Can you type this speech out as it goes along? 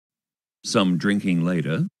Some drinking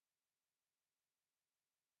later.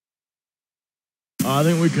 I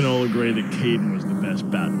think we can all agree that Keaton was the best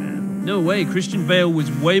Batman. No way, Christian Bale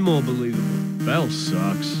was way more believable. Bale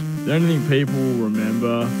sucks. The only thing people will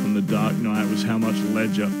remember from The Dark Knight was how much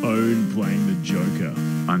Ledger owned playing the Joker.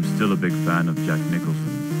 I'm still a big fan of Jack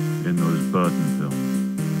Nicholson in those Burton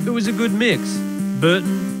films. It was a good mix.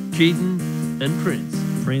 Burton, Keaton, and Prince.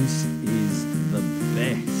 Prince is the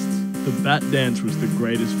best. The Bat Dance was the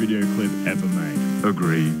greatest video clip ever made.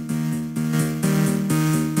 Agree.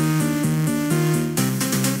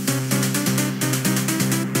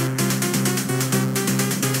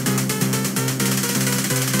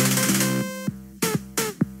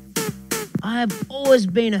 I've always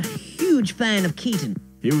been a huge fan of Keaton.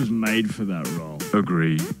 He was made for that role.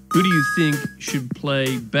 Agree. Who do you think should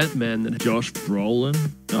play Batman then? Josh Brolin?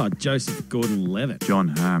 Oh, Joseph Gordon-Levitt. John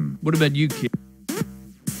Hamm. What about you, kid?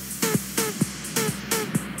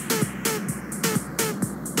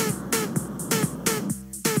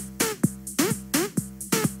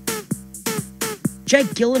 Jake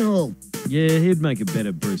Gyllenhaal. Yeah, he'd make a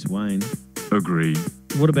better Bruce Wayne. Agree.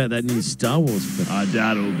 What about that new Star Wars film? I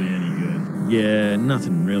doubt it'll be any good. Yeah,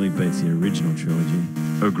 nothing really beats the original trilogy.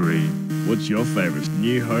 Agree. What's your favourite?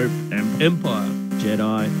 New Hope, Empire.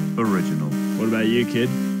 Jedi. Original. What about you, kid?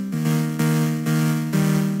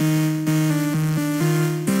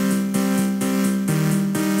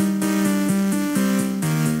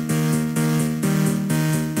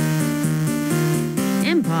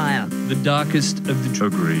 Empire. The darkest of the...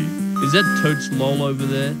 Agree. Is that Totes Lol over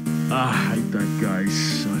there? I hate that guy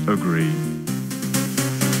so. Agree.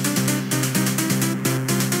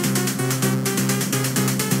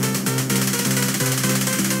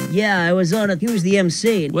 Yeah, I was on it. He was the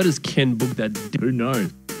MC. Where does Ken book that? Who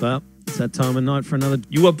knows? Well, it's that time of night for another...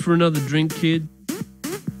 You up for another drink, kid?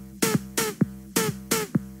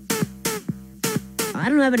 I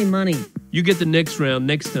don't have any money. You get the next round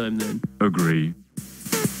next time then. Agree.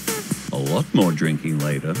 A lot more drinking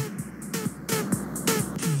later.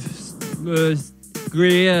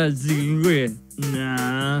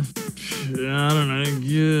 Nah. I don't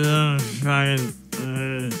know.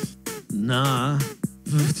 Fucking. Nah.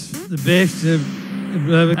 The best of...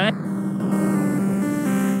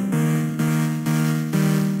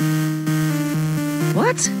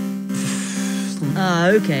 What?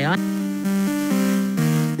 Okay.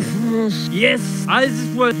 Yes, I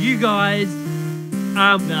just want you guys.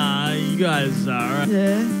 Nah, you guys are.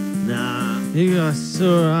 Yeah. Nah. You guys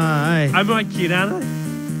so alright. I'm right, kid, aren't I?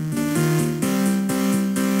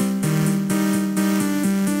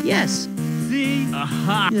 Yes. See?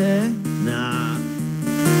 Aha. Yeah. Nah.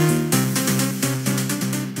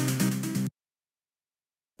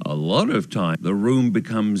 A lot of time, the room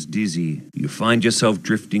becomes dizzy. You find yourself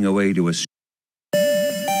drifting away to a...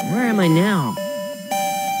 Where am I now?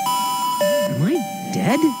 Am I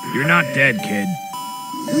dead? You're not dead, kid.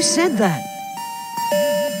 Who said that?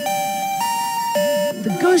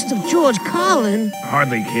 The ghost of George Carlin?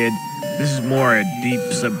 Hardly, kid. This is more a deep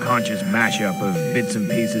subconscious mashup of bits and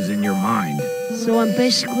pieces in your mind. So I'm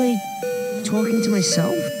basically talking to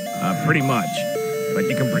myself? Pretty much. But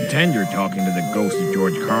you can pretend you're talking to the ghost of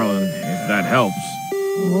George Carlin, if that helps.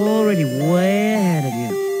 Already way ahead of you.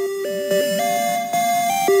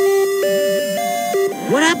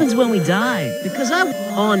 What happens when we die? Because I'm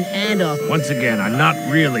on and off. Once again, I'm not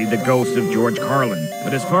really the ghost of George Carlin,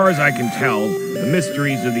 but as far as I can tell, the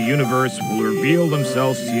mysteries of the universe will reveal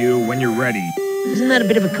themselves to you when you're ready. Isn't that a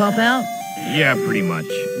bit of a cop-out? Yeah, pretty much.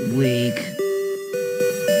 Weak.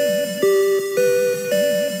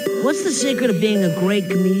 What's the secret of being a great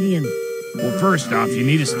comedian? Well, first off, you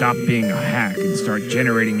need to stop being a hack and start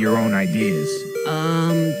generating your own ideas.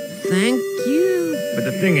 Thank you. But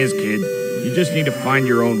the thing is, kid, you just need to find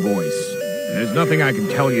your own voice. There's nothing I can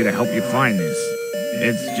tell you to help you find this.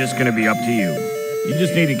 It's just gonna be up to you. You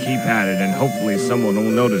just need to keep at it and hopefully someone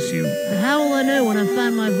will notice you. How will I know when I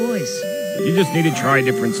find my voice? You just need to try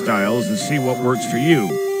different styles and see what works for you.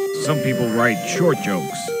 Some people write short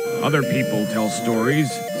jokes. Other people tell stories.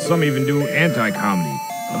 Some even do anti-comedy.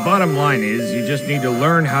 The bottom line is you just need to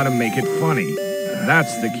learn how to make it funny.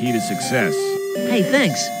 That's the key to success. Hey,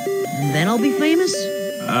 thanks. And then I'll be famous?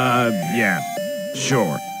 Yeah.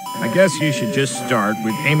 Sure. I guess you should just start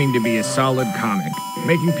with aiming to be a solid comic.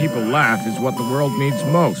 Making people laugh is what the world needs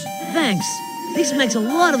most. Thanks. This makes a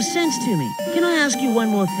lot of sense to me. Can I ask you one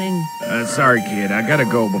more thing? Sorry, kid. I gotta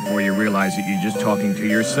go before you realize that you're just talking to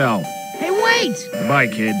yourself. Hey, wait! Goodbye,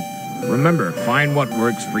 kid. Remember, find what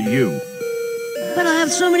works for you. But I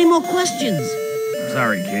have so many more questions.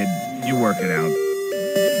 Sorry, kid. You work it out.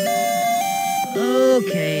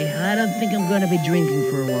 Okay, I don't think I'm gonna be drinking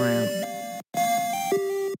for a while.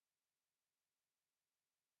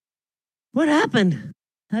 What happened?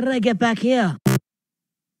 How did I get back here?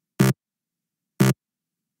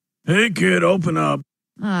 Hey, kid, open up.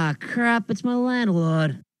 Ah, crap, it's my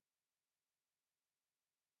landlord.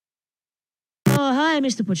 Oh, hi,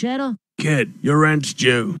 Mr. Pochetto. Kid, your rent's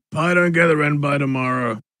due. If I don't get the rent by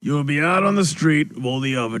tomorrow, you'll be out on the street with all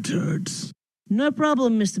the other turds. No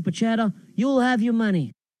problem, Mr. Pochetto. You'll have your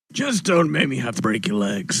money. Just don't make me have to break your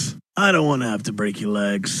legs. I don't want to have to break your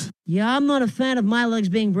legs. Yeah, I'm not a fan of my legs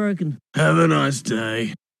being broken. Have a nice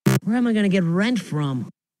day. Where am I gonna get rent from?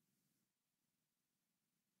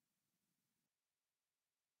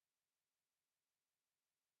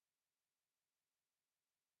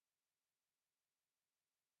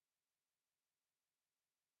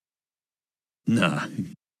 Nah.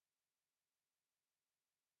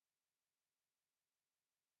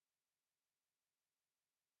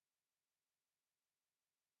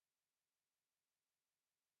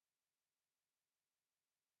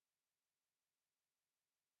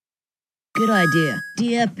 Good idea.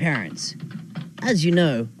 Dear parents, as you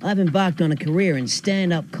know, I've embarked on a career in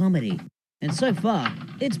stand-up comedy. And so far,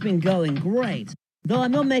 it's been going great. Though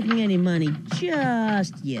I'm not making any money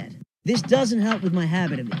just yet. This doesn't help with my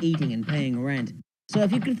habit of eating and paying rent. So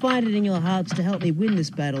if you could find it in your hearts to help me win this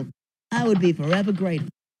battle, I would be forever grateful.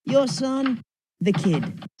 Your son, the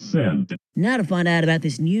kid. Send. Now to find out about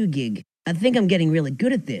this new gig. I think I'm getting really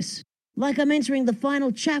good at this. Like I'm entering the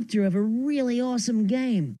final chapter of a really awesome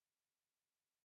game.